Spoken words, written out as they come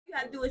you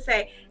have to do is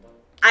say,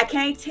 I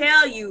can't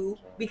tell you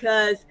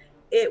because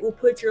it will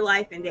put your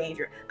life in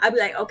danger. I'd be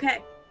like, okay,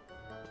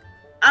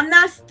 I'm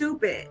not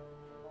stupid.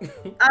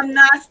 I'm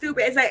not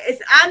stupid. It's like,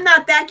 I'm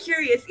not that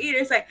curious either.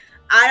 It's like,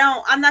 I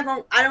don't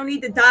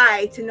need to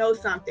die to know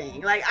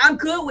something. Like, I'm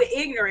good with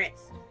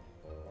ignorance.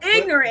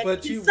 Ignorance.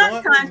 But you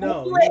sometimes want to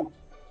know.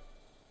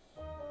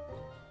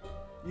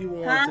 You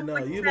want to know.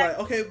 You're like,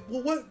 okay,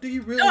 well, what do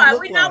you really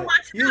look like?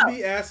 You'll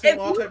be asking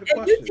all type of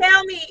questions. If you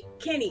tell me,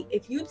 Kenny,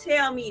 if you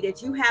tell me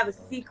that you have a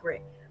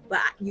secret,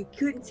 but you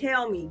couldn't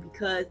tell me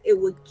because it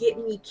would get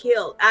me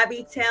killed, I'd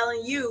be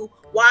telling you,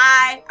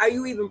 why are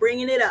you even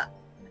bringing it up?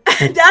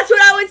 That's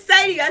what I would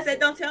say to you. I said,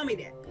 don't tell me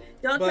that.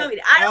 Don't tell me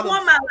that. I don't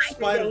want my life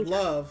in danger. Out of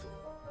love,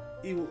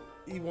 he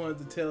wanted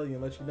to tell you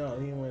and let you know.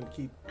 He didn't want to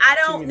keep. I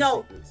don't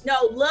know.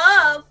 No,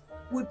 love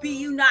would be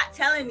you not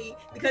telling me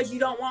because you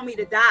don't want me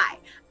to die.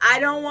 I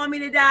don't want me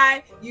to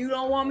die. You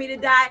don't want me to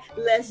die.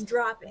 Let's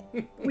drop it.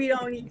 We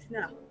don't need to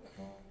know.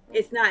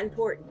 It's not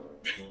important.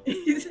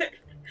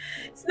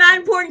 It's not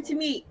important to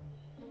me.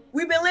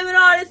 We've been living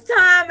all this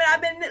time and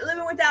I've been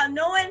living without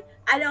knowing.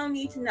 I don't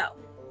need to know.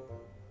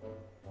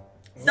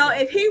 So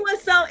if he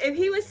was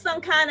some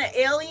kind of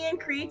alien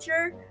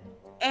creature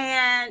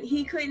and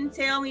he couldn't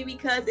tell me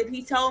because if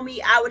he told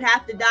me I would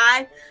have to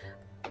die,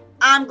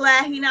 I'm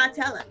glad he not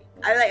telling me.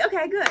 I'm like,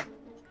 okay, good.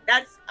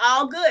 That's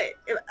all good.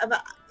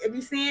 If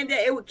you're saying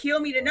that it would kill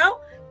me to know,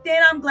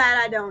 then I'm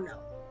glad I don't know.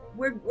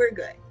 We're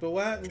good. But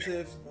what happens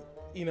if,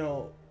 you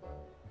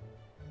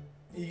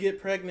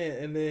get pregnant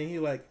and then he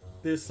like,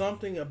 there's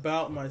something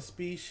about my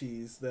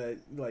species that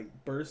like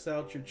bursts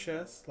out your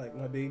chest, like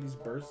my babies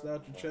burst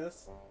out your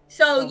chest?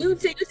 So you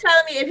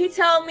telling me if he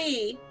told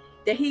me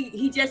that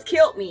he just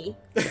killed me.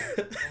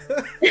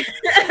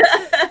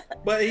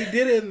 But he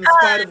did it in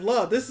spite of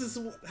love. This is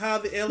how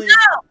the aliens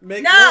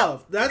make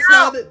love. That's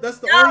that's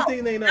the only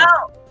thing they know.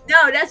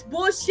 No, that's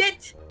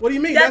bullshit. What do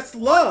you mean? That's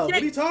love. Bullshit.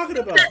 What are you talking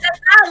about? That's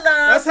not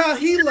love. That's how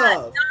he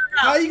loved.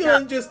 How are you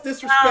gonna just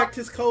disrespect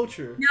his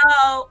culture?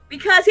 No,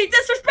 because he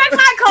disrespects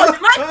my culture.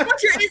 My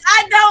culture is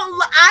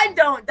I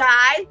don't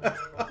die.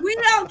 We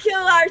don't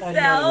kill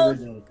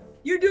ourselves.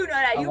 You do know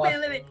that. You've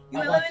been living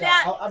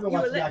that. I've been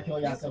watching y'all kill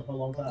yourself for a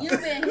long time.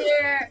 You've been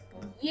here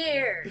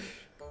years.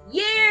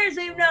 Years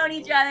we've known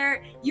each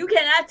other. You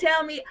cannot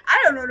tell me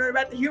I don't know nothing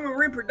about the human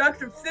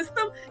reproductive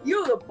system.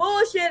 You a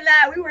bullshit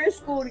lie. We were in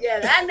school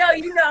together. I know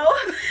you know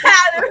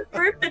how the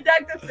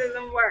reproductive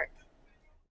system works.